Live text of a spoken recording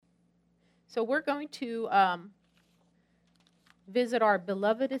So we're going to visit our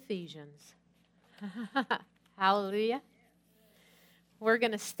beloved Ephesians. Hallelujah. We're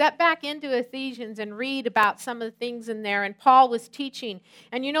going to step back into Ephesians and read about some of the things in there. And Paul was teaching.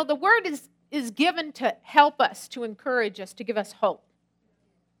 And you know, the word is given to help us, to encourage us, to give us hope.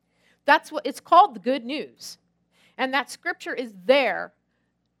 That's what it's called, the good news. And that scripture is there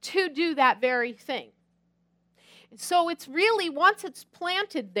to do that very thing. So it's really, once it's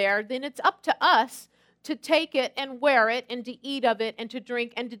planted there, then it's up to us to take it and wear it and to eat of it and to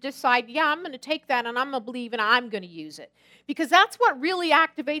drink and to decide, yeah, I'm going to take that and I'm going to believe and I'm going to use it. Because that's what really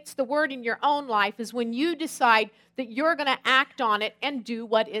activates the word in your own life, is when you decide that you're going to act on it and do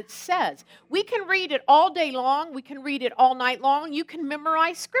what it says. We can read it all day long. We can read it all night long. You can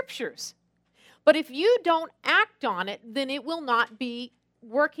memorize scriptures. But if you don't act on it, then it will not be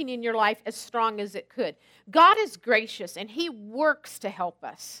working in your life as strong as it could. God is gracious, and He works to help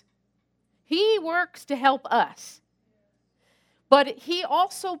us. He works to help us. But He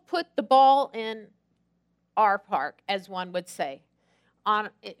also put the ball in our park, as one would say.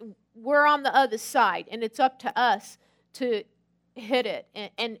 We're on the other side, and it's up to us to hit it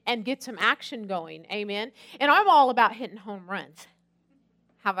and get some action going. Amen? And I'm all about hitting home runs.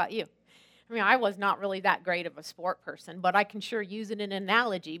 How about you? I mean, I was not really that great of a sport person, but I can sure use it in an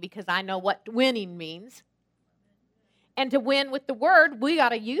analogy because I know what winning means. And to win with the word, we got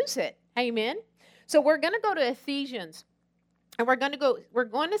to use it. Amen? So we're going to go to Ephesians. And we're going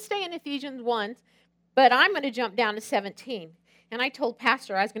to stay in Ephesians 1, but I'm going to jump down to 17. And I told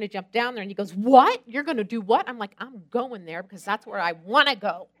Pastor I was going to jump down there, and he goes, "What? You're going to do what?" I'm like, "I'm going there because that's where I want to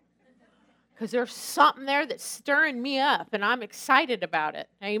go. Because there's something there that's stirring me up, and I'm excited about it."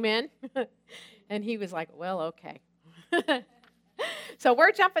 Amen? And he was like, "Well, okay." So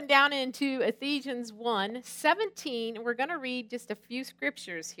we're jumping down into Ephesians 1:17, and we're going to read just a few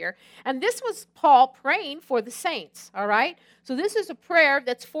scriptures here. And this was Paul praying for the saints, all right? So this is a prayer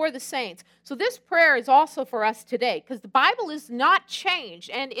that's for the saints. So this prayer is also for us today, because the Bible is not changed,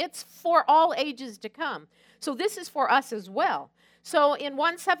 and it's for all ages to come. So this is for us as well. So in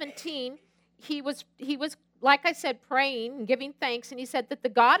 1:17, he was, like I said, praying and giving thanks, and he said that the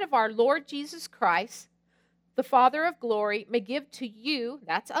God of our Lord Jesus Christ, the Father of glory, may give to you,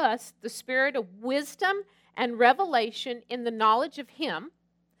 that's us, the spirit of wisdom and revelation in the knowledge of Him,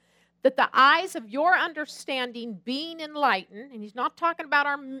 that the eyes of your understanding being enlightened, and he's not talking about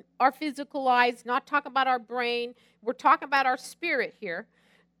our physical eyes, not talking about our brain, we're talking about our spirit here,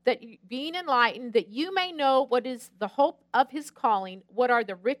 that being enlightened, that you may know what is the hope of His calling, what are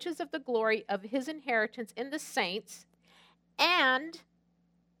the riches of the glory of His inheritance in the saints, and,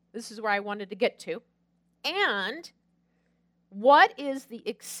 this is where I wanted to get to, and what is the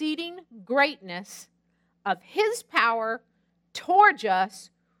exceeding greatness of His power towards us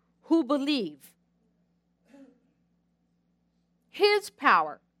who believe. His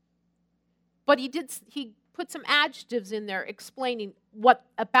power. But he put some adjectives in there explaining what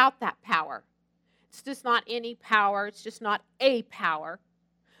about that power. It's just not any power. It's just not a power.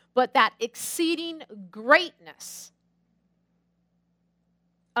 But that exceeding greatness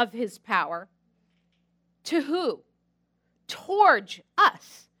of His power. To who? Towards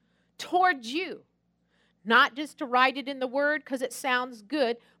us. Towards you. Not just to write it in the Word because it sounds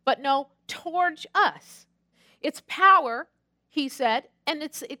good, but no, towards us. It's power, he said, and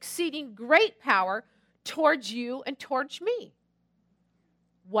it's exceeding great power towards you and towards me.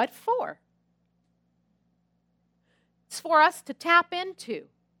 What for? It's for us to tap into.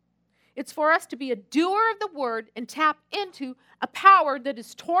 It's for us to be a doer of the Word and tap into a power that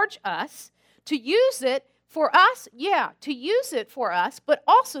is towards us, to use it for us, to use it for us, but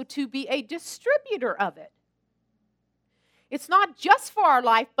also to be a distributor of it. It's not just for our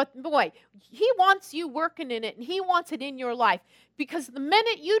life, but boy, He wants you working in it, and He wants it in your life. Because the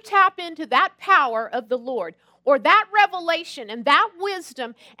minute you tap into that power of the Lord, or that revelation and that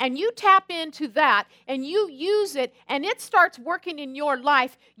wisdom, and you tap into that, and you use it, and it starts working in your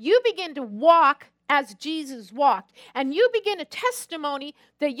life, you begin to walk as Jesus walked. And you begin a testimony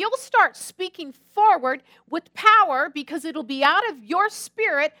that you'll start speaking forward with power, because it'll be out of your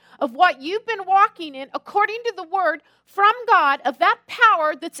spirit of what you've been walking in according to the word from God, of that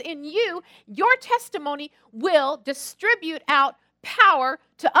power that's in you. Your testimony will distribute out power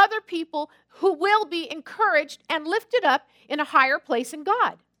to other people who will be encouraged and lifted up in a higher place in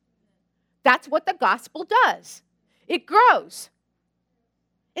God. That's what the gospel does. It grows.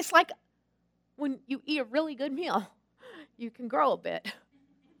 It's like when you eat a really good meal, you can grow a bit.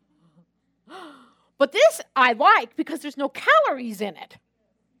 But this I like because there's no calories in it.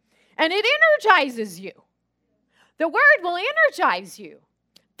 And it energizes you. The word will energize you.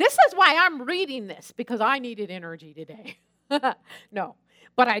 This is why I'm reading this, because I needed energy today. No,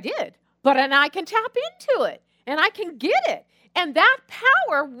 but I did. And I can tap into it, and I can get it. And that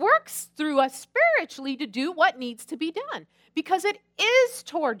power works through us spiritually to do what needs to be done, because it is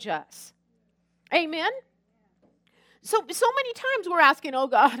towards us. Amen? So many times we're asking, oh,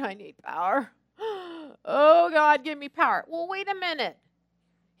 God, I need power. Oh, God, give me power. Well, wait a minute.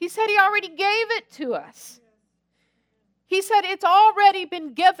 He said he already gave it to us. He said it's already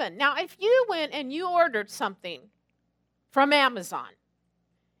been given. Now, if you went and you ordered something from Amazon,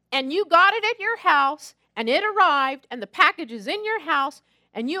 and you got it at your house, and it arrived, and the package is in your house,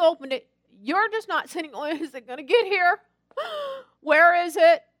 and you opened it, you're just not sitting, oh, is it going to get here? Where is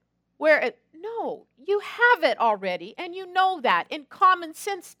it? No, you have it already, and you know that, and common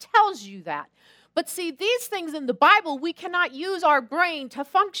sense tells you that. But see, these things in the Bible, we cannot use our brain to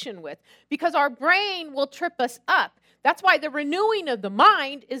function with, because our brain will trip us up. That's why the renewing of the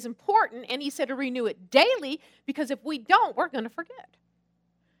mind is important, and he said to renew it daily, because if we don't, we're going to forget.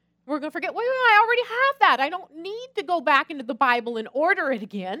 We're going to forget, well, I already have that. I don't need to go back into the Bible and order it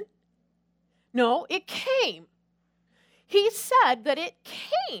again. No, it came. He said that it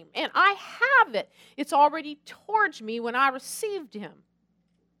came, and I have it. It's already towards me when I received him.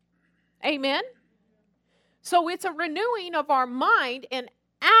 Amen? So it's a renewing of our mind and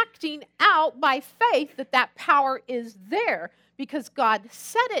acting out by faith that power is there, because God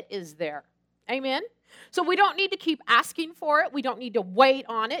said it is there. Amen? So we don't need to keep asking for it. We don't need to wait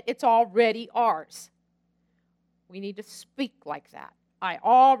on it. It's already ours. We need to speak like that. I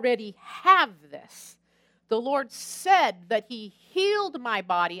already have this. The Lord said that he healed my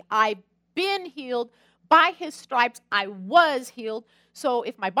body. I've been healed. By his stripes, I was healed. So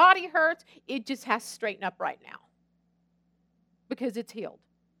if my body hurts, it just has to straighten up right now, because it's healed.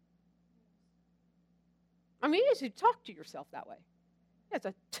 I mean, you should talk to yourself that way. It's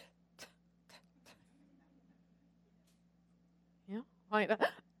a like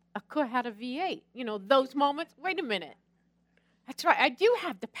I could have had a V8. You know, those moments, wait a minute. That's right, I do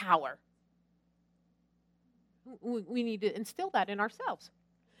have the power. We need to instill that in ourselves.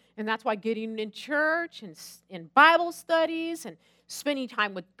 And that's why getting in church and in Bible studies and spending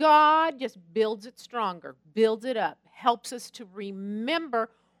time with God just builds it stronger, builds it up, helps us to remember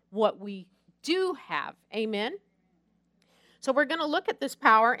what we do have. Amen? So we're going to look at this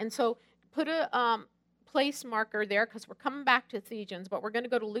power, and so put a place marker there, because we're coming back to Ephesians, but we're going to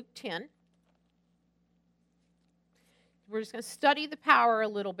go to Luke 10. We're just going to study the power a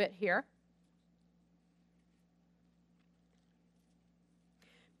little bit here.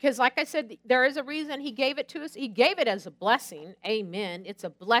 Because like I said, there is a reason he gave it to us. He gave it as a blessing. Amen. It's a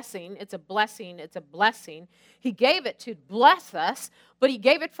blessing. It's a blessing. It's a blessing. He gave it to bless us, but he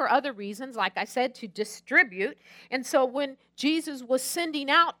gave it for other reasons, like I said, to distribute. And so when Jesus was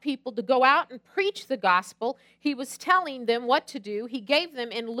sending out people to go out and preach the gospel, he was telling them what to do. He gave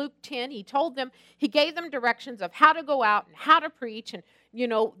them in Luke 10, he gave them directions of how to go out and how to preach and,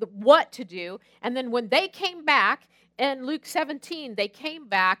 what to do. And then when they came back, in Luke 17, they came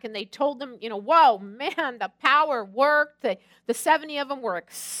back and they told them, whoa, man, the power worked. The 70 of them were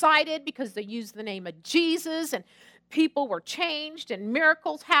excited because they used the name of Jesus, and people were changed and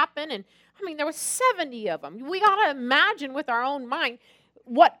miracles happened. And there were 70 of them. We got to imagine with our own mind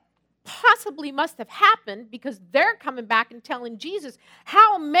what possibly must have happened, because they're coming back and telling Jesus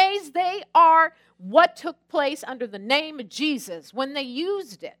how amazed they are what took place under the name of Jesus when they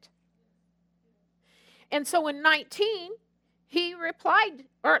used it. And so in 19, he replied,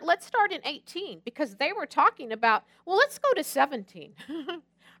 or let's start in 18, because they were talking about, well, let's go to 17.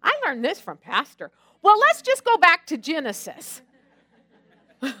 I learned this from Pastor. Well, let's just go back to Genesis.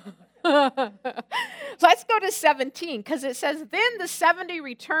 Let's go to 17, because it says, then the 70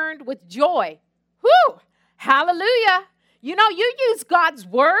 returned with joy. Whew! Hallelujah. You use God's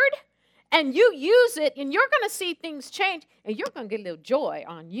word, and you use it, and you're going to see things change, and you're going to get a little joy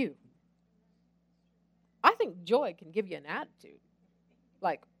on you. I think joy can give you an attitude.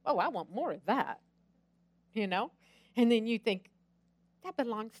 Like, oh, I want more of that. And then you think, that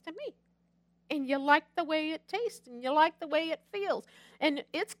belongs to me. And you like the way it tastes, and you like the way it feels. And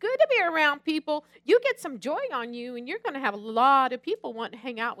it's good to be around people. You get some joy on you, and you're going to have a lot of people want to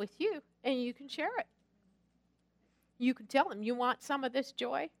hang out with you, and you can share it. You can tell them, you want some of this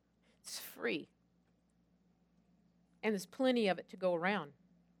joy? It's free. And there's plenty of it to go around.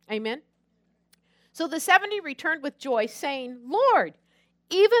 Amen? So the 70 returned with joy, saying, Lord,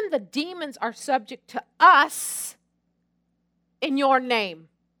 even the demons are subject to us in your name.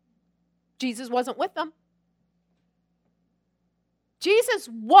 Jesus wasn't with them. Jesus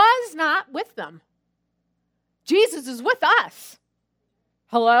was not with them. Jesus is with us.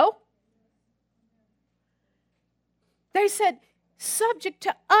 Hello? They said, subject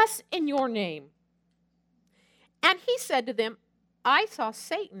to us in your name. And he said to them, I saw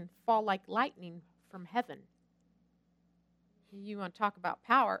Satan fall like lightning from heaven. You want to talk about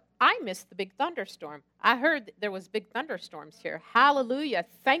power? I missed the big thunderstorm. I heard that there was big thunderstorms here. Hallelujah.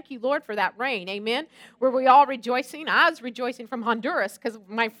 Thank you, Lord, for that rain. Amen. Were we all rejoicing? I was rejoicing from Honduras because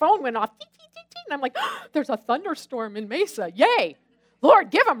my phone went off. And I'm like, oh, there's a thunderstorm in Mesa. Yay.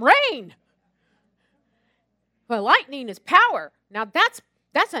 Lord, give them rain. Well, lightning is power. Now, that's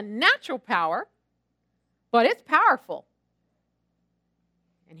a natural power, but it's powerful.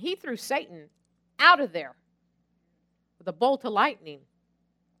 And he threw Satan out of there with a bolt of lightning.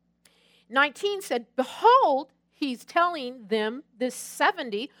 19 said, behold, he's telling them, this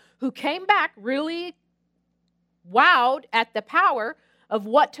 70 who came back really wowed at the power of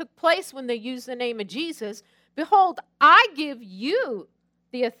what took place when they used the name of Jesus. Behold, I give you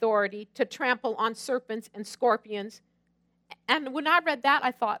the authority to trample on serpents and scorpions. And when I read that,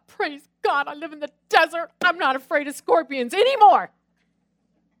 I thought, praise God, I live in the desert. I'm not afraid of scorpions anymore.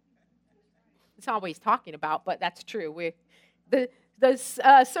 It's not what he's talking about, but that's true. The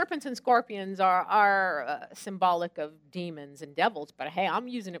serpents and scorpions are symbolic of demons and devils, but hey, I'm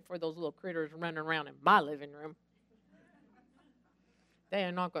using it for those little critters running around in my living room. They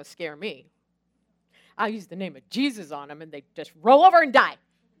are not going to scare me. I use the name of Jesus on them, and they just roll over and die.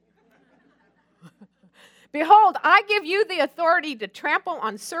 Behold, I give you the authority to trample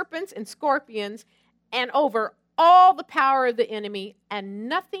on serpents and scorpions and over all the power of the enemy, and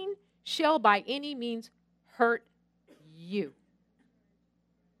nothing shall by any means hurt you.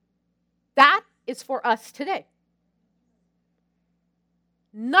 That is for us today.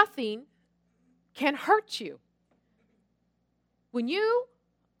 Nothing can hurt you. When you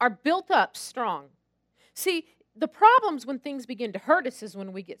are built up strong. See, the problems when things begin to hurt us is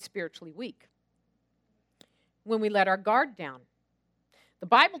when we get spiritually weak. When we let our guard down. The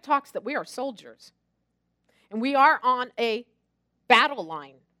Bible talks that we are soldiers. And we are on a battle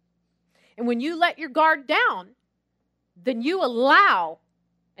line. And when you let your guard down, then you allow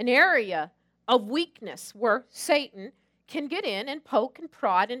an area of weakness where Satan can get in and poke and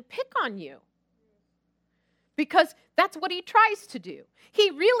prod and pick on you. Because that's what he tries to do.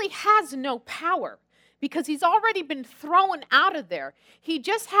 He really has no power because he's already been thrown out of there. He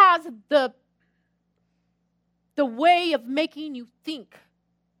just has the way of making you think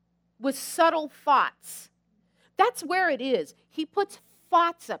with subtle thoughts. That's where it is. He puts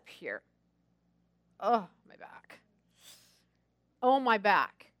thoughts up here. Oh, my back. Oh, my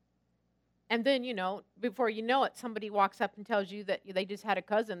back. And then, before you know it, somebody walks up and tells you that they just had a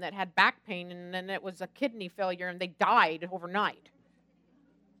cousin that had back pain and then it was a kidney failure and they died overnight.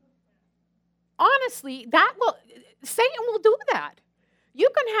 Honestly, Satan will do that. You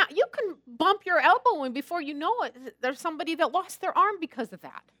can bump your elbow and before you know it, there's somebody that lost their arm because of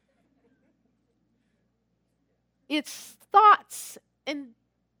that. It's thoughts and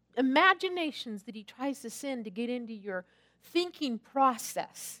imaginations that he tries to send to get into your thinking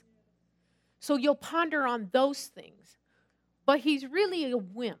process. So you'll ponder on those things. But he's really a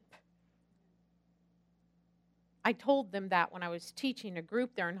wimp. I told them that when I was teaching a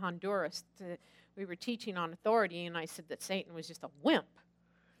group there in Honduras. We were teaching on authority, and I said that Satan was just a wimp.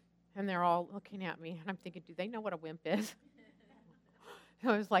 And they're all looking at me, and I'm thinking, do they know what a wimp is?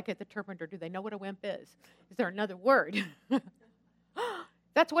 I was like at the interpreter, do they know what a wimp is? Is there another word?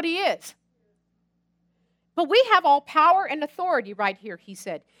 That's what he is. But we have all power and authority right here, he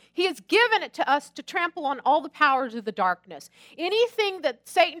said. He has given it to us to trample on all the powers of the darkness. Anything that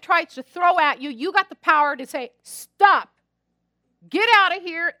Satan tries to throw at you, you got the power to say, stop. Get out of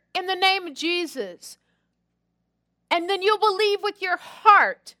here in the name of Jesus. And then you'll believe with your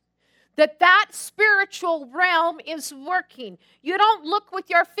heart that spiritual realm is working. You don't look with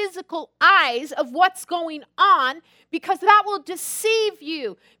your physical eyes of what's going on because that will deceive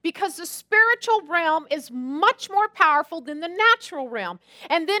you because the spiritual realm is much more powerful than the natural realm.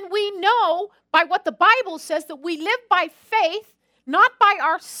 And then we know by what the Bible says that we live by faith, not by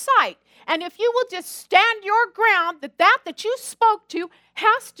our sight. And if you will just stand your ground, that you spoke to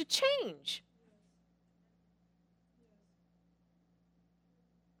has to change.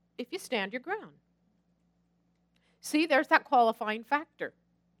 If you stand your ground. See, there's that qualifying factor.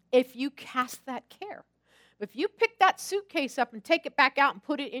 If you cast that care. If you pick that suitcase up and take it back out and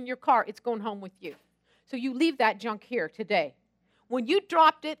put it in your car, it's going home with you. So you leave that junk here today. When you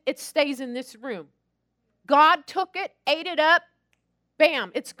dropped it, it stays in this room. God took it, ate it up,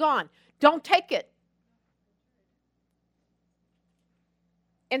 bam, it's gone. Don't take it.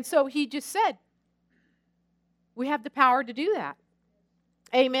 And so he just said, we have the power to do that.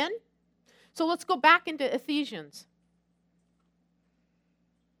 Amen? So let's go back into Ephesians.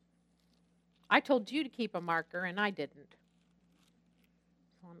 I told you to keep a marker, and I didn't.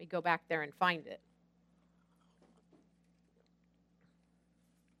 So let me go back there and find it.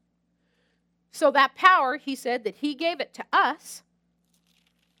 So that power, he said that he gave it to us.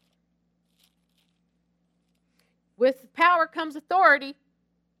 With power comes authority.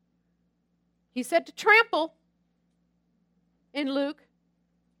 He said to trample in Luke,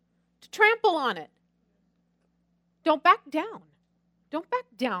 to trample on it. Don't back down. Don't back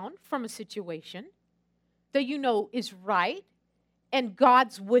down from a situation that you know is right and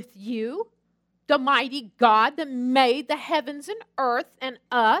God's with you, the mighty God that made the heavens and earth and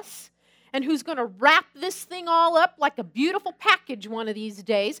us, and who's going to wrap this thing all up like a beautiful package one of these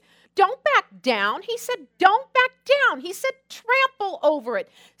days. Don't back down. He said, don't back down. He said, trample over it.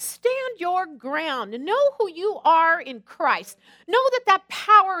 Stand your ground. Know who you are in Christ. Know that that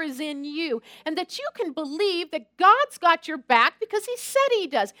power is in you and that you can believe that God's got your back because he said he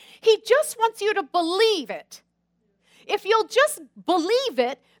does. He just wants you to believe it. If you'll just believe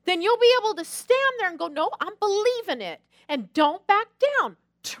it, then you'll be able to stand there and go, no, I'm believing it. And don't back down.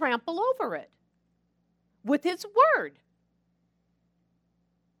 Trample over it with his word.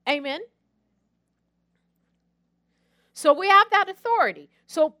 Amen. So we have that authority.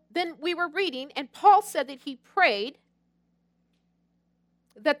 So then we were reading, and Paul said that he prayed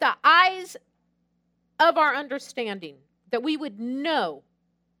that the eyes of our understanding, that we would know.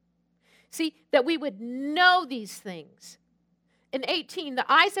 See, that we would know these things. In 18,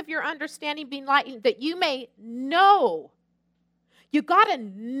 the eyes of your understanding being lightened, that you may know. You got to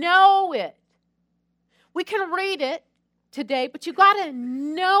know it. We can read it today, but you got to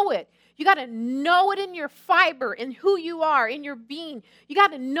know it. You got to know it in your fiber, in who you are, in your being. You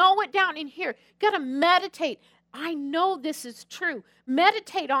got to know it down in here. You got to meditate. I know this is true.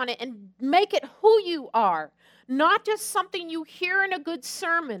 Meditate on it and make it who you are. Not just something you hear in a good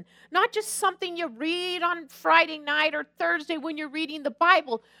sermon. Not just something you read on Friday night or Thursday when you're reading the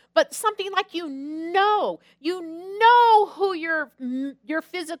Bible, but something like you know. You know who your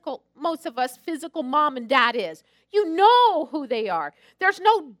physical, most of us, physical mom and dad is. You know who they are. There's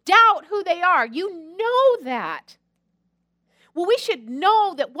no doubt who they are. You know that. Well, we should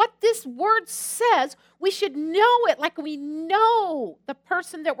know that what this word says, we should know it like we know the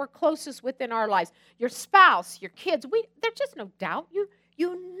person that we're closest with in our lives. Your spouse, your kids. There's just no doubt. You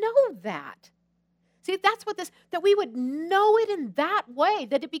know that. See, that's what this, that we would know it in that way,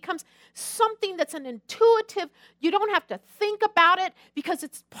 that it becomes something that's an intuitive, you don't have to think about it because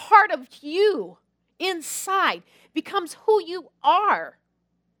it's part of you inside. It becomes who you are.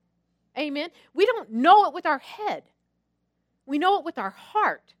 Amen? We don't know it with our head. We know it with our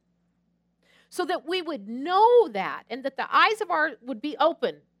heart. So that we would know that and that the eyes of our would be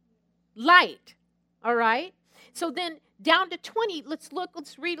open. Light. All right? So then down to 20, let's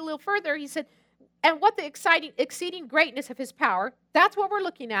read a little further. He said, and what the exceeding greatness of his power, that's what we're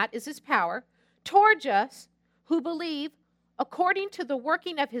looking at, is his power, towards us who believe according to the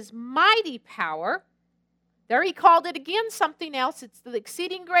working of his mighty power. There he called it again something else. It's the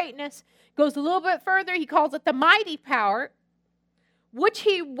exceeding greatness. Goes a little bit further. He calls it the mighty power, which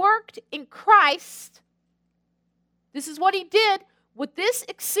he worked in Christ. This is what he did with this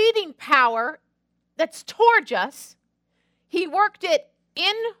exceeding power that's towards us. He worked it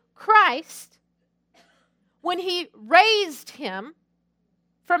in Christ when he raised him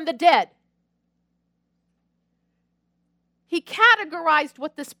from the dead. He categorized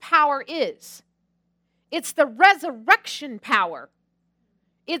what this power is. It's the resurrection power.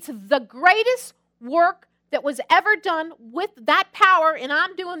 It's the greatest work that was ever done with that power, and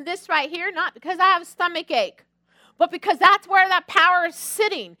I'm doing this right here, not because I have a stomach ache, but because that's where that power is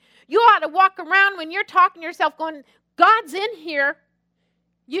sitting. You ought to walk around when you're talking to yourself going, God's in here.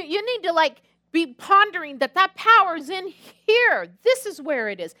 You need to be pondering that power is in here. This is where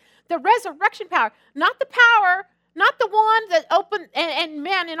it is. The resurrection power, not the power, not the one that opened, and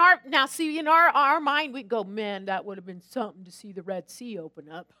man, in our mind, we go, man, that would have been something to see the Red Sea open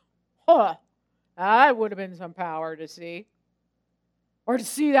up. Huh. That would have been some power to see. Or to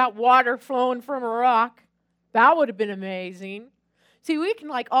see that water flowing from a rock. That would have been amazing. See, we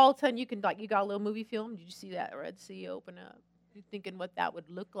can all of a sudden, you got a little movie film. Did you see that Red Sea open up? You're thinking what that would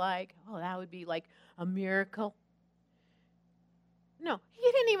look like. Oh, that would be like a miracle. No,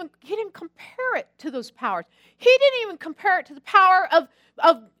 he didn't compare it to those powers. He didn't even compare it to the power of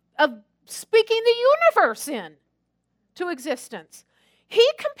speaking the universe into existence. He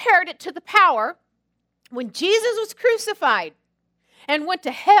compared it to the power when Jesus was crucified and went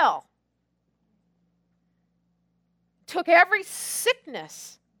to hell took every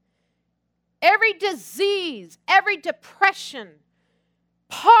sickness, every disease, every depression,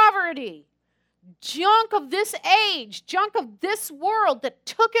 poverty, junk of this age, junk of this world, that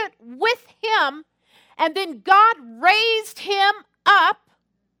took it with him, and then God raised him up,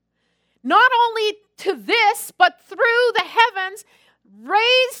 not only to this, but through the heavens,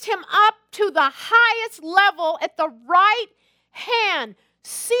 raised him up to the highest level at the right hand,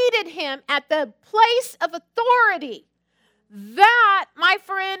 seated him at the place of authority. That, my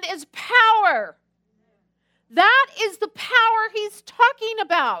friend, is power. That is the power he's talking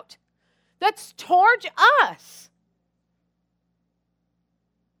about. That's towards us.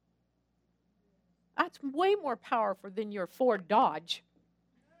 That's way more powerful than your Ford Dodge.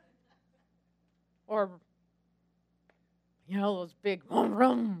 Or, those big vroom,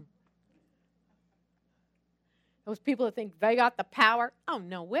 vroom. Those people that think they got the power. Oh,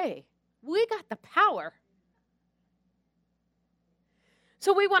 no way. We got the power.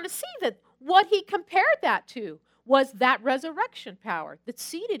 So we want to see that what he compared that to was that resurrection power that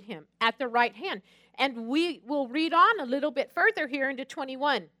seated him at the right hand. And we will read on a little bit further here into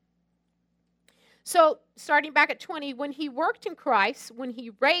 21. So starting back at 20, when he worked in Christ, when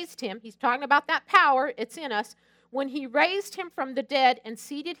he raised him, he's talking about that power, it's in us, when he raised him from the dead and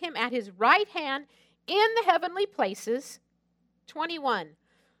seated him at his right hand in the heavenly places, 21,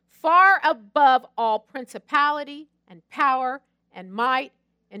 far above all principality and power and might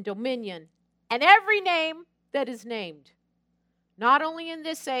and dominion and every name that is named, not only in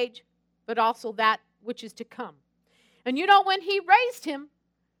this age, but also that which is to come. And when he raised him,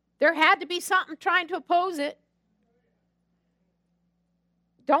 there had to be something trying to oppose it.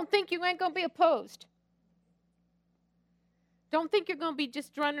 Don't think you ain't going to be opposed. Don't think you're going to be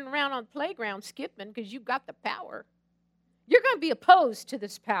just running around on the playground skipping because you've got the power. You're going to be opposed to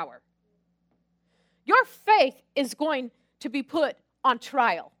this power. Your faith is going to be put on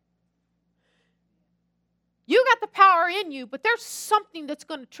trial. You got the power in you, but there's something that's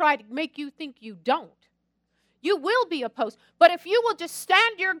going to try to make you think you don't. You will be opposed. But if you will just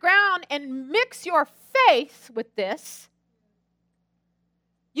stand your ground and mix your faith with this,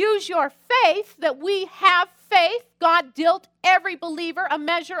 use your faith, that we have faith. God dealt every believer a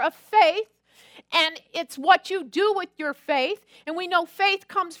measure of faith. And it's what you do with your faith. And we know faith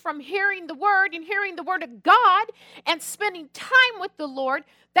comes from hearing the word and hearing the word of God and spending time with the Lord.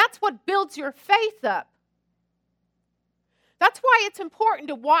 That's what builds your faith up. That's why it's important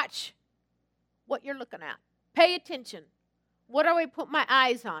to watch what you're looking at. Pay attention. What do I put my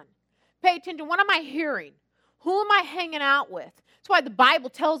eyes on? Pay attention. What am I hearing? Who am I hanging out with? That's why the Bible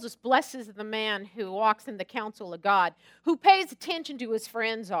tells us, blessed is the man who walks in the counsel of God, who pays attention to his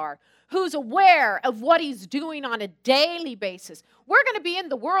friends are, who's aware of what he's doing on a daily basis. We're going to be in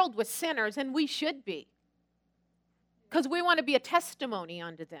the world with sinners, and we should be, because we want to be a testimony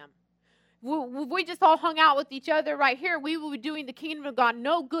unto them. If we just all hung out with each other right here, we would be doing the kingdom of God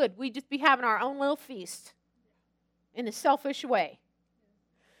no good. We'd just be having our own little feast in a selfish way.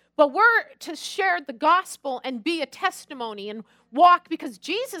 But we're to share the gospel and be a testimony and walk, because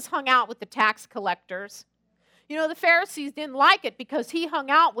Jesus hung out with the tax collectors. The Pharisees didn't like it because he hung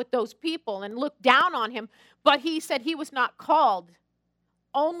out with those people and looked down on him. But he said he was not called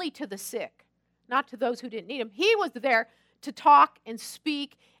only to the sick, not to those who didn't need him. He was there to talk and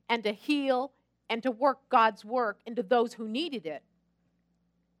speak and to heal and to work God's work into those who needed it.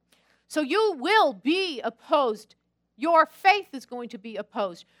 So you will be opposed. Your faith is going to be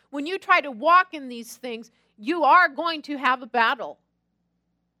opposed. When you try to walk in these things, you are going to have a battle.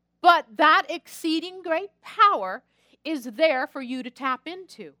 But that exceeding great power is there for you to tap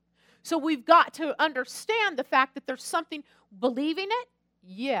into. So we've got to understand the fact that there's something. Believing it?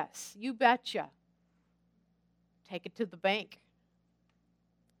 Yes, you betcha. Take it to the bank.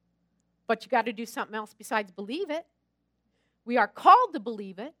 But you got to do something else besides believe it. We are called to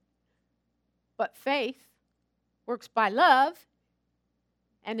believe it. But faith works by love.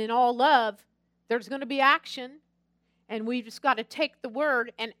 And in all love, there's going to be action. And we just got to take the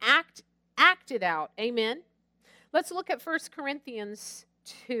word and act it out. Amen? Let's look at 1 Corinthians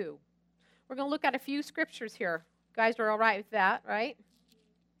 2. We're going to look at a few scriptures here. You guys are all right with that, right?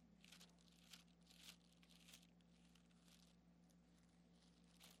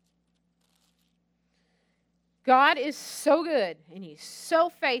 God is so good, and he's so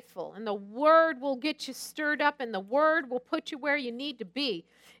faithful, and the word will get you stirred up, and the word will put you where you need to be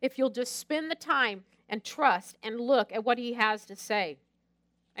if you'll just spend the time and trust and look at what he has to say.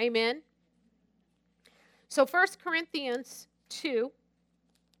 Amen? So 1 Corinthians 2.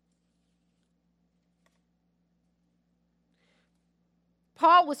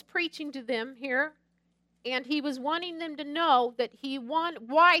 Paul was preaching to them here And he was wanting them to know that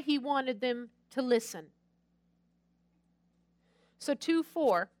why he wanted them to listen. So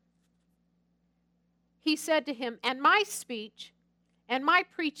 2:4, he said to him, "And my speech and my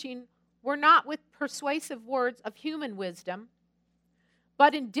preaching were not with persuasive words of human wisdom,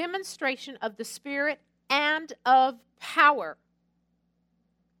 but in demonstration of the Spirit and of power."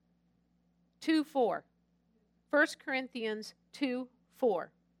 2:4. 1 Corinthians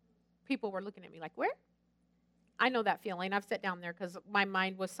 2:4. People were looking at me like, where? I know that feeling. I've sat down there because my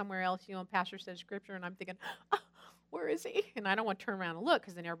mind was somewhere else. And Pastor said scripture, and I'm thinking, oh, where is he? And I don't want to turn around and look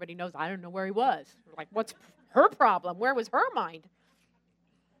because then everybody knows I don't know where he was. Like, what's her problem? Where was her mind?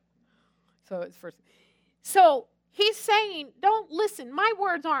 So it's first. So he's saying, don't listen. My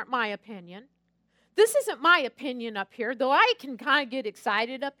words aren't my opinion. This isn't my opinion up here, though I can kind of get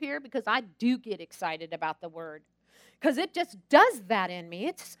excited up here because I do get excited about the word because it just does that in me.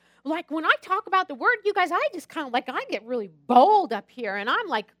 It's like when I talk about the word, you guys, I just kind of like, I get really bold up here and I'm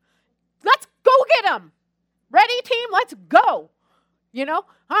like, let's go get them. Ready, team? Let's go.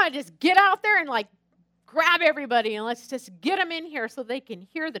 I just get out there and like grab everybody and let's just get them in here so they can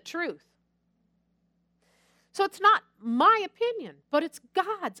hear the truth. So it's not my opinion, but it's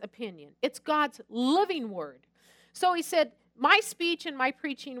God's opinion. It's God's living word. So he said, my speech and my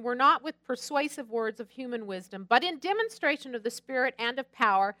preaching were not with persuasive words of human wisdom, but in demonstration of the Spirit and of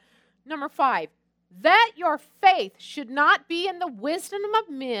power. Number 5, that your faith should not be in the wisdom of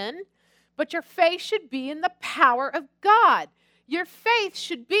men, but your faith should be in the power of God. Your faith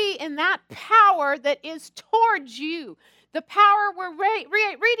should be in that power that is towards you. The power we're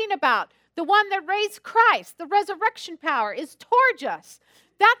reading about, the one that raised Christ, the resurrection power is towards us.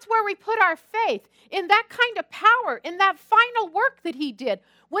 That's where we put our faith, in that kind of power, in that final work that he did.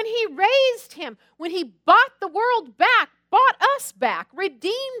 When he raised him, when he bought the world back, bought us back,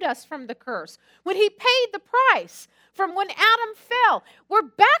 redeemed us from the curse. When he paid the price from when Adam fell, we're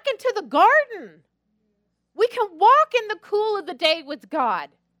back into the garden. We can walk in the cool of the day with God.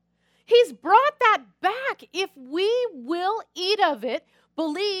 He's brought that back if we will eat of it,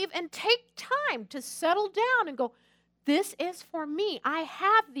 believe, and take time to settle down and go, this is for me. I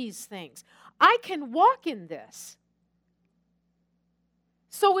have these things. I can walk in this.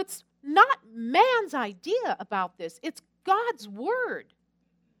 So it's not man's idea about this. It's God's word.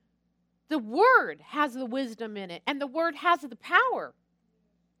 The word has the wisdom in it, and the word has the power.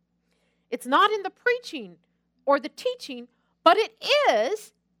 It's not in the preaching or the teaching, but it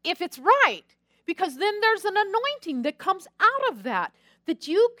is if it's right, because then there's an anointing that comes out of that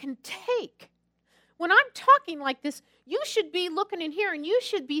you can take. When I'm talking like this, you should be looking in here and you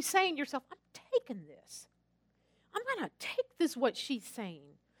should be saying to yourself, I'm taking this. I'm going to take this, what she's saying.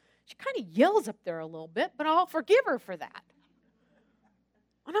 She kind of yells up there a little bit, but I'll forgive her for that.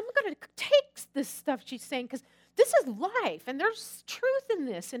 And I'm going to take this stuff she's saying because this is life and there's truth in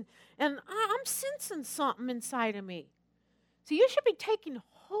this. And I'm sensing something inside of me. So you should be taking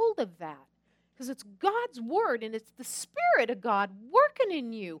hold of that because it's God's word and it's the Spirit of God working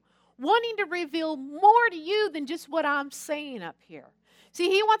in you, wanting to reveal more to you than just what I'm saying up here. See,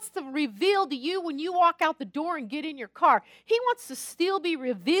 he wants to reveal to you when you walk out the door and get in your car. He wants to still be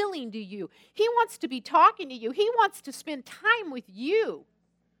revealing to you. He wants to be talking to you. He wants to spend time with you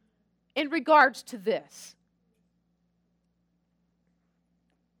in regards to this.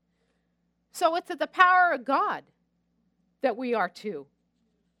 So it's the power of God that we are to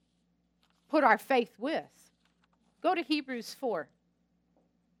put our faith with. Go to Hebrews 4.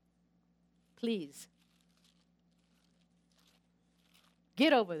 Please.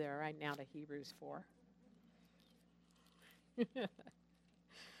 Get over there right now to Hebrews 4.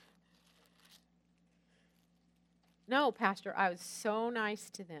 No, Pastor, I was so nice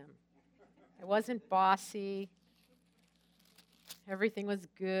to them. I wasn't bossy. Everything was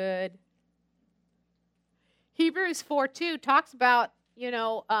good. Hebrews 4:2 talks about,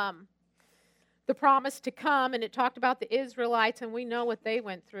 the promise to come, and it talked about the Israelites, and we know what they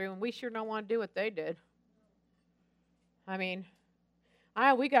went through, and we sure don't want to do what they did. I mean,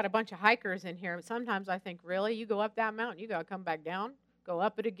 we got a bunch of hikers in here, but sometimes I think, really? You go up that mountain, you got to come back down, go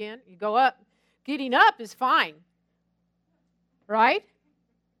up it again. You go up. Getting up is fine, right?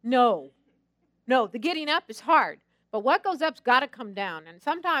 No, the getting up is hard. But what goes up's got to come down. And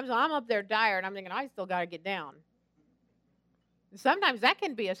sometimes I'm up there tired, I'm thinking, I still got to get down. And sometimes that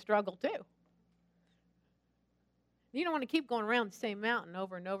can be a struggle, too. You don't want to keep going around the same mountain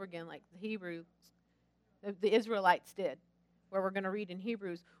over and over again like the Israelites did, where we're going to read in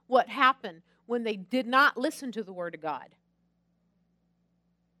Hebrews what happened when they did not listen to the Word of God.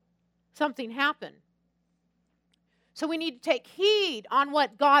 Something happened. So we need to take heed on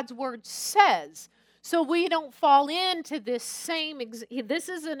what God's Word says So we don't fall into this same, this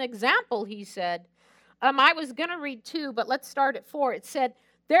is an example, he said. I was going to read 2, but let's start at 4. It said,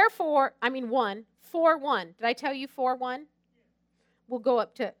 therefore, 1, 4:1. Did I tell you 4:1? We'll go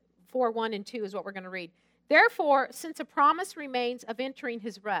up to 4:1 and 2 is what we're going to read. Therefore, since a promise remains of entering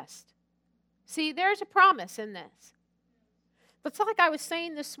his rest. See, there's a promise in this. But it's like I was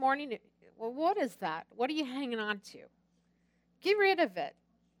saying this morning, well, what is that? What are you hanging on to? Get rid of it.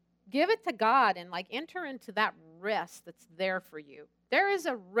 Give it to God and enter into that rest that's there for you. There is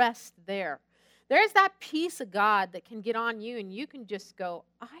a rest there. There's that peace of God that can get on you and you can just go,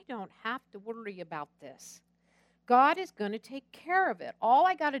 I don't have to worry about this. God is going to take care of it. All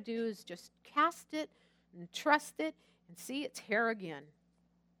I got to do is just cast it and trust it and see it's here again.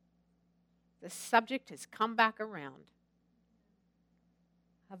 The subject has come back around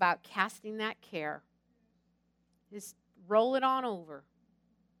about casting that care. Just roll it on over.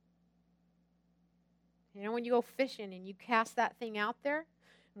 You know, when you go fishing and you cast that thing out there,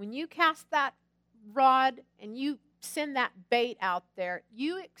 when you cast that rod and you send that bait out there,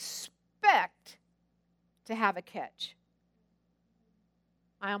 you expect to have a catch.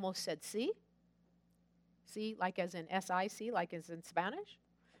 I almost said see. See, like as in S-I-C, like as in Spanish.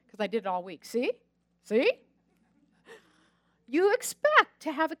 Because I did it all week. See? See? You expect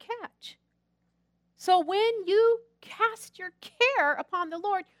to have a catch. So when you cast your care upon the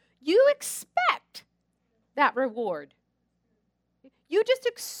Lord, you expect that reward. You just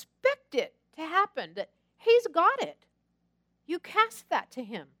expect it to happen, that he's got it. You cast that to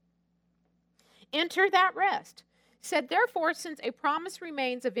him. Enter that rest. Said, therefore, since a promise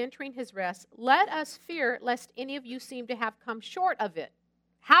remains of entering his rest, let us fear lest any of you seem to have come short of it.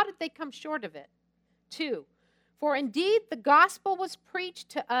 How did they come short of it? 2, for indeed the gospel was preached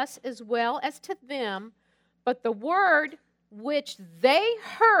to us as well as to them, but the word which they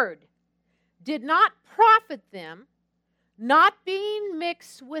heard did not profit them, not being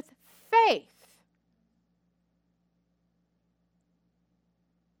mixed with faith.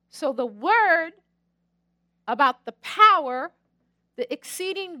 So the word about the power, the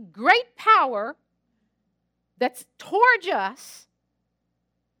exceeding great power that's towards us,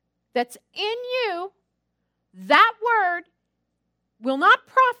 that's in you, that word will not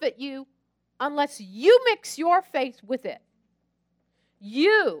profit you unless you mix your faith with it.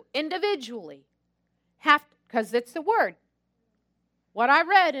 You individually have to, because it's the word. What I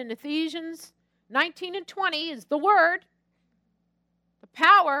read in Ephesians 19 and 20 is the word, the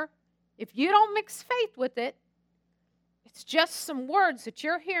power. If you don't mix faith with it, it's just some words that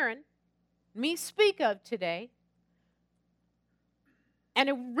you're hearing me speak of today, and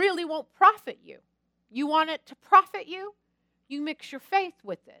it really won't profit you. You want it to profit you? You mix your faith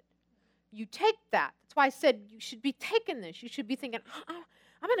with it. You take that. That's why I said you should be taking this. You should be thinking,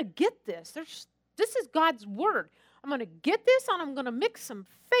 I'm going to get this. This is God's word. I'm going to get this, and I'm going to mix some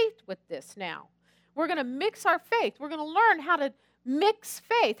faith with this now. We're going to mix our faith. We're going to learn how to mix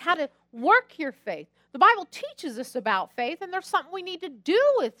faith, how to work your faith. The Bible teaches us about faith, and there's something we need to do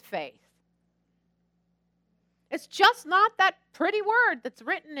with faith. It's just not that pretty word that's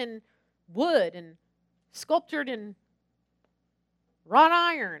written in wood and sculptured in wrought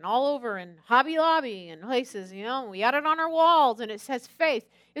iron all over in Hobby Lobby and places, we got it on our walls and it says faith.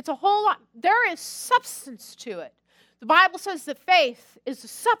 It's a whole lot. There is substance to it. The Bible says that faith is a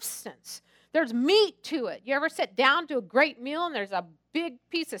substance. There's meat to it. You ever sit down to a great meal and there's a big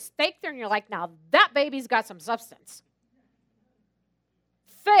piece of steak there and you're like, now that baby's got some substance.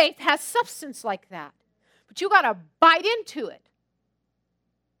 Faith has substance like that. But you got to bite into it.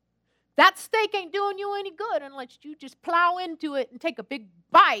 That steak ain't doing you any good unless you just plow into it and take a big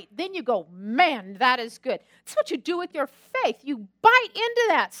bite. Then you go, man, that is good. That's what you do with your faith. You bite into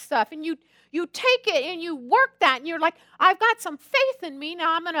that stuff and you take it and you work that. And you're like, I've got some faith in me.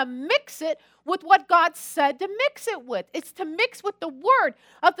 Now I'm going to mix it with what God said to mix it with. It's to mix with the word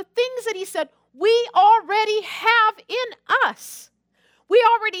of the things that he said we already have in us. We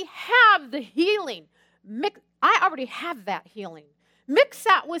already have the healing. I already have that healing. Mix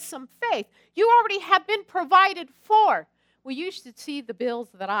that with some faith. You already have been provided for. Well, you should see the bills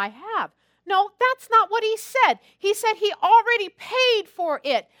that I have. No, that's not what he said. He said he already paid for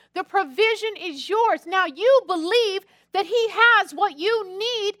it. The provision is yours. Now you believe that he has what you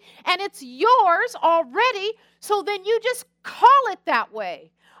need and it's yours already, so then you just call it that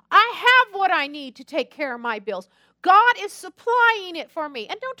way. I have what I need to take care of my bills. God is supplying it for me.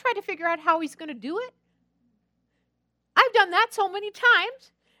 And don't try to figure out how he's going to do it. I've done that so many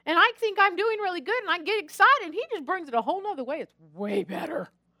times, and I think I'm doing really good, and I get excited, and he just brings it a whole nother way. It's way better.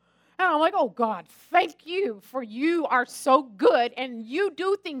 And I'm like, oh, God, thank you, for you are so good, and you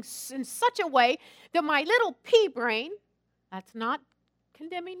do things in such a way that my little pea brain, that's not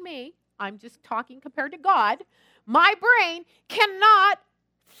condemning me, I'm just talking compared to God, my brain cannot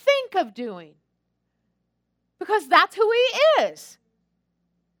think of doing. Because that's who He is.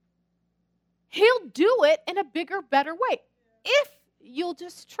 He'll do it in a bigger, better way. If you'll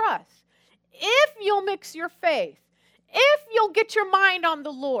just trust. If you'll mix your faith. If you'll get your mind on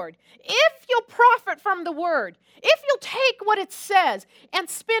the Lord. If you'll profit from the Word. If you'll take what it says and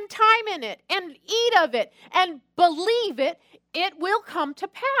spend time in it and eat of it and believe it, it will come to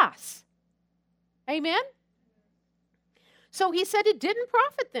pass. Amen? So He said it didn't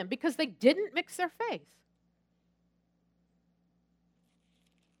profit them because they didn't mix their faith.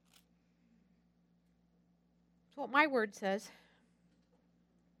 That's what my word says.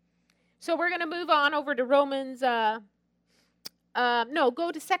 So we're going to move on over to Romans, go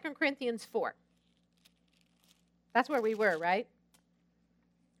to 2 Corinthians 4. That's where we were, right?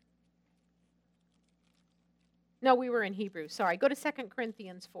 No, we were in Hebrews. Sorry. Go to 2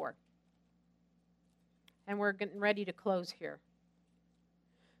 Corinthians 4. And we're getting ready to close here.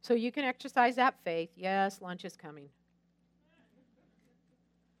 So you can exercise that faith. Yes, lunch is coming.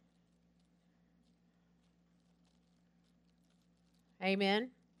 Amen.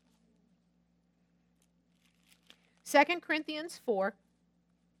 2 Corinthians 4.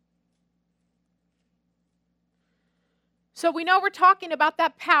 So we know we're talking about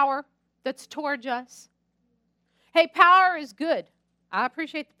that power that's towards us. Hey, power is good. I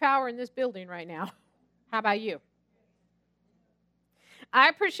appreciate the power in this building right now. How about you? I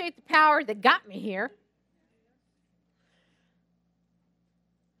appreciate the power that got me here.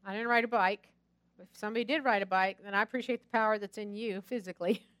 I didn't ride a bike. If somebody did ride a bike, then I appreciate the power that's in you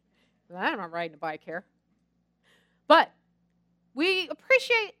physically. I'm not riding a bike here. But we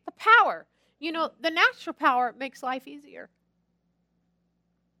appreciate the power. You know, the natural power makes life easier.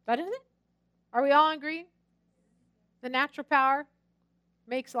 Doesn't it? Are we all agree? The natural power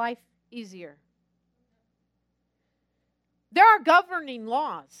makes life easier. There are governing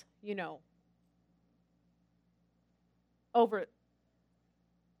laws, you know, over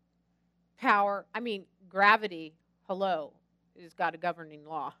power. I mean, gravity, hello, has got a governing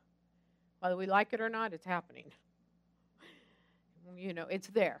law. Whether we like it or not, it's happening. You know, it's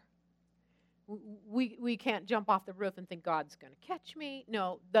there. We can't jump off the roof and think God's going to catch me.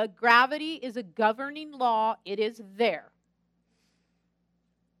 No, the gravity is a governing law. It is there.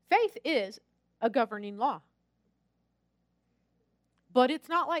 Faith is a governing law. But it's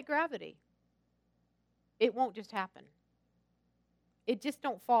not like gravity. It won't just happen. It just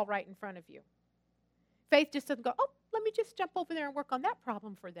don't fall right in front of you. Faith just doesn't go, oh, let me just jump over there and work on that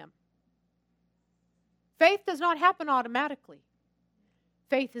problem for them. Faith does not happen automatically.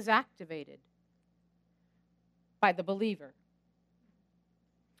 Faith is activated by the believer.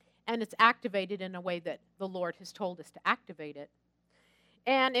 And it's activated in a way that the Lord has told us to activate it.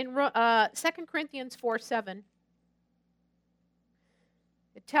 And in 2 Corinthians 4:7,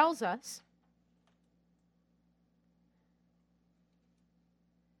 it tells us,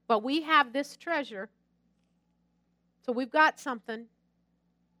 but we have this treasure. So we've got something.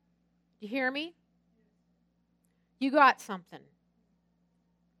 You hear me? You got something.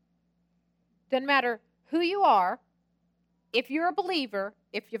 Doesn't matter who you are. If you're a believer,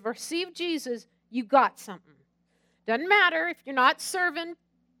 if you've received Jesus, you got something. Doesn't matter if you're not serving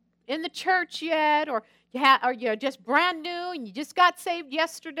in the church yet, or you're just brand new and you just got saved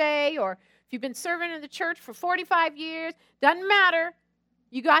yesterday, or if you've been serving in the church for 45 years. Doesn't matter.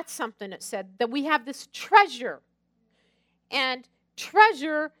 You got something. It said that we have this treasure. And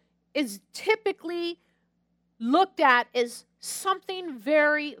treasure is typically looked at as something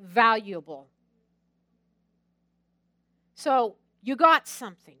very valuable. So you got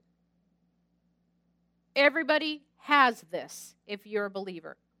something. Everybody has this if you're a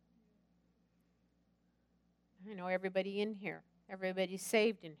believer. I know everybody in here. Everybody's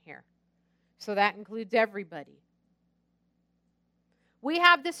saved in here. So that includes everybody. We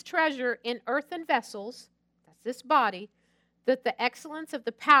have this treasure in earthen vessels, that's this body, that the excellence of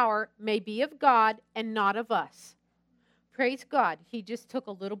the power may be of God and not of us. Praise God. He just took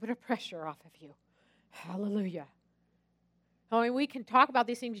a little bit of pressure off of you. Hallelujah. I mean, we can talk about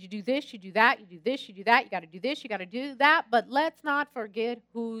these things. You do this, you do that, you do this, you do that. You got to do this, you got to do that. But let's not forget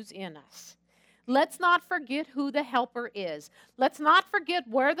who's in us. Let's not forget who the helper is. Let's not forget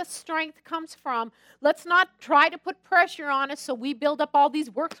where the strength comes from. Let's not try to put pressure on us so we build up all these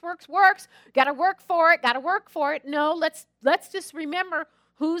works. Got to work for it. No, let's just remember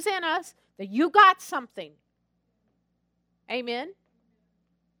who's in us, that you got something. Amen?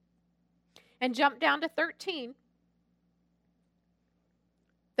 and jump down to 13.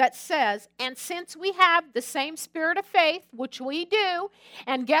 That says, and since we have the same spirit of faith, which we do,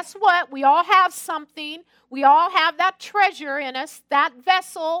 and guess what? We all have something. We all have that treasure in us. That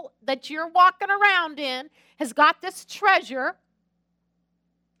vessel that you're walking around in has got this treasure.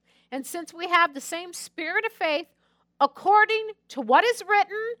 And since we have the same spirit of faith, according to what is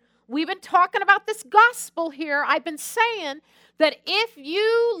written, we've been talking about this gospel here. I've been saying that if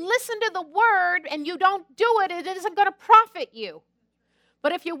you listen to the word and you don't do it, it isn't going to profit you.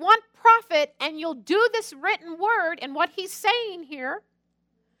 But if you want profit and you'll do this written word and what he's saying here,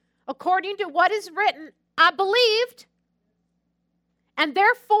 according to what is written, I believed, and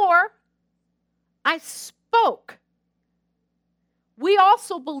therefore I spoke. We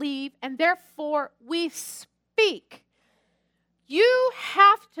also believe, and therefore we speak. You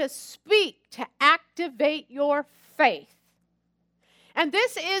have to speak to activate your faith. And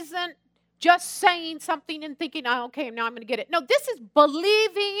this isn't just saying something and thinking, oh, okay, now I'm going to get it. No, this is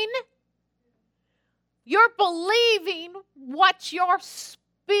believing. You're believing what you're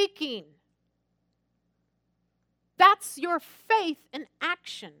speaking. That's your faith in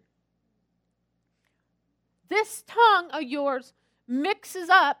action. This tongue of yours mixes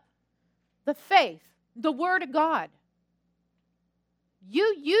up the faith, the Word of God.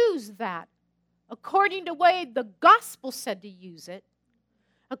 You use that according to the way the gospel said to use it.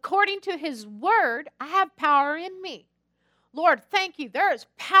 According to his word, I have power in me. Lord, thank you. There is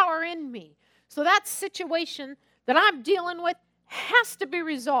power in me. So that situation that I'm dealing with has to be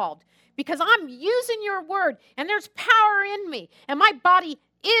resolved because I'm using your word and there's power in me and my body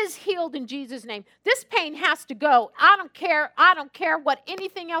is healed in Jesus' name. This pain has to go. I don't care. I don't care what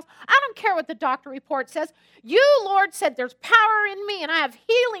anything else. I don't care what the doctor report says. You, Lord, said there's power in me and I have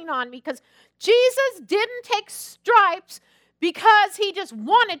healing on me because Jesus didn't take stripes because he just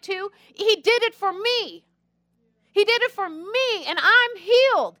wanted to. He did it for me. He did it for me, and I'm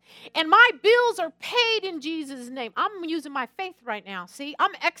healed. And my bills are paid in Jesus' name. I'm using my faith right now, see?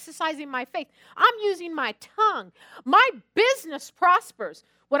 I'm exercising my faith. I'm using my tongue. My business prospers.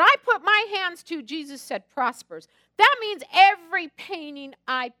 What I put my hands to, Jesus said, prospers. That means every painting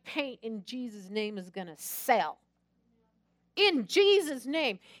I paint in Jesus' name is going to sell. In Jesus'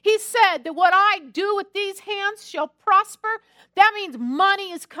 name. He said that what I do with these hands shall prosper. That means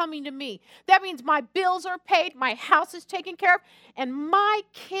money is coming to me. That means my bills are paid, my house is taken care of, and my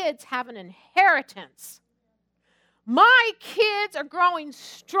kids have an inheritance. My kids are growing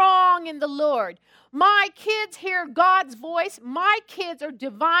strong in the Lord. My kids hear God's voice. My kids are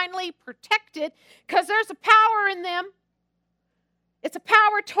divinely protected because there's a power in them. It's a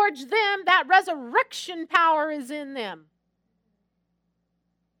power towards them. That resurrection power is in them.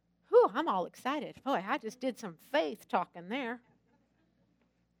 Whew, I'm all excited. Boy, I just did some faith talking there.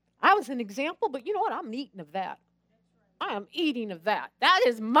 I was an example, but you know what? I'm eating of that. I am eating of that. That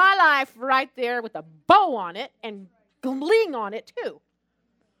is my life right there with a bow on it and bling on it too.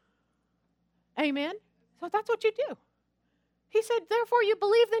 Amen? So that's what you do. He said, therefore you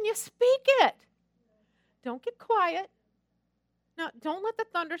believe, then you speak it. Don't get quiet. Now, don't let the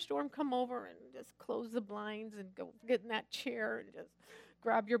thunderstorm come over and just close the blinds and go get in that chair and just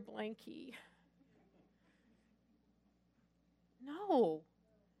grab your blankie. No.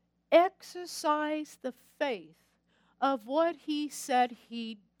 Exercise the faith of what he said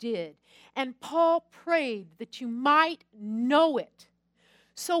he did. And Paul prayed that you might know it.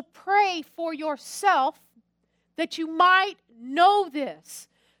 So pray for yourself that you might know this.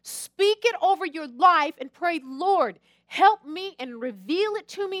 Speak it over your life and pray, Lord, help me and reveal it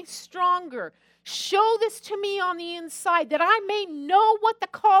to me stronger. Show this to me on the inside that I may know what the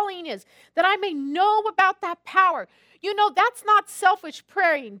calling is, that I may know about that power. You know, that's not selfish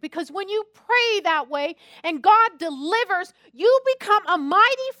praying because when you pray that way and God delivers, you become a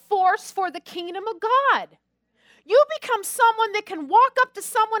mighty force for the kingdom of God. You become someone that can walk up to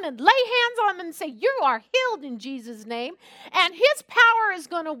someone and lay hands on them and say, you are healed in Jesus' name. And his power is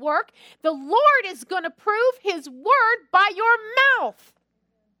going to work. The Lord is going to prove his word by your mouth.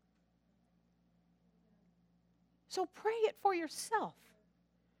 So pray it for yourself.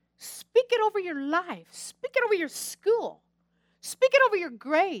 Speak it over your life. Speak it over your school. Speak it over your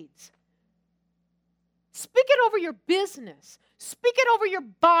grades. Speak it over your business. Speak it over your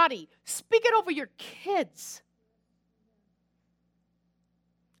body. Speak it over your kids.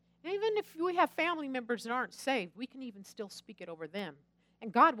 Even if we have family members that aren't saved, we can even still speak it over them.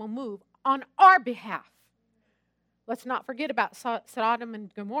 And God will move on our behalf. Let's not forget about Sodom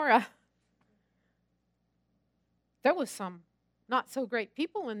and Gomorrah. There was some not so great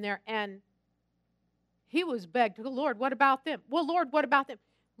people in there, and he was begged, Lord, what about them? Well, Lord, what about them?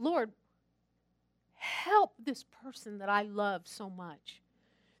 Lord, help this person that I love so much.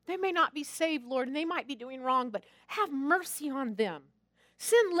 They may not be saved, Lord, and they might be doing wrong, but have mercy on them.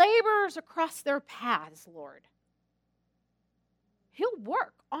 Send laborers across their paths, Lord. He'll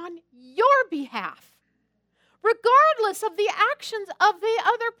work on your behalf, regardless of the actions of the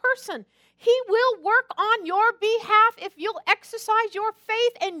other person. He will work on your behalf if you'll exercise your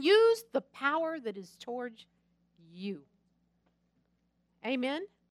faith and use the power that is towards you. Amen.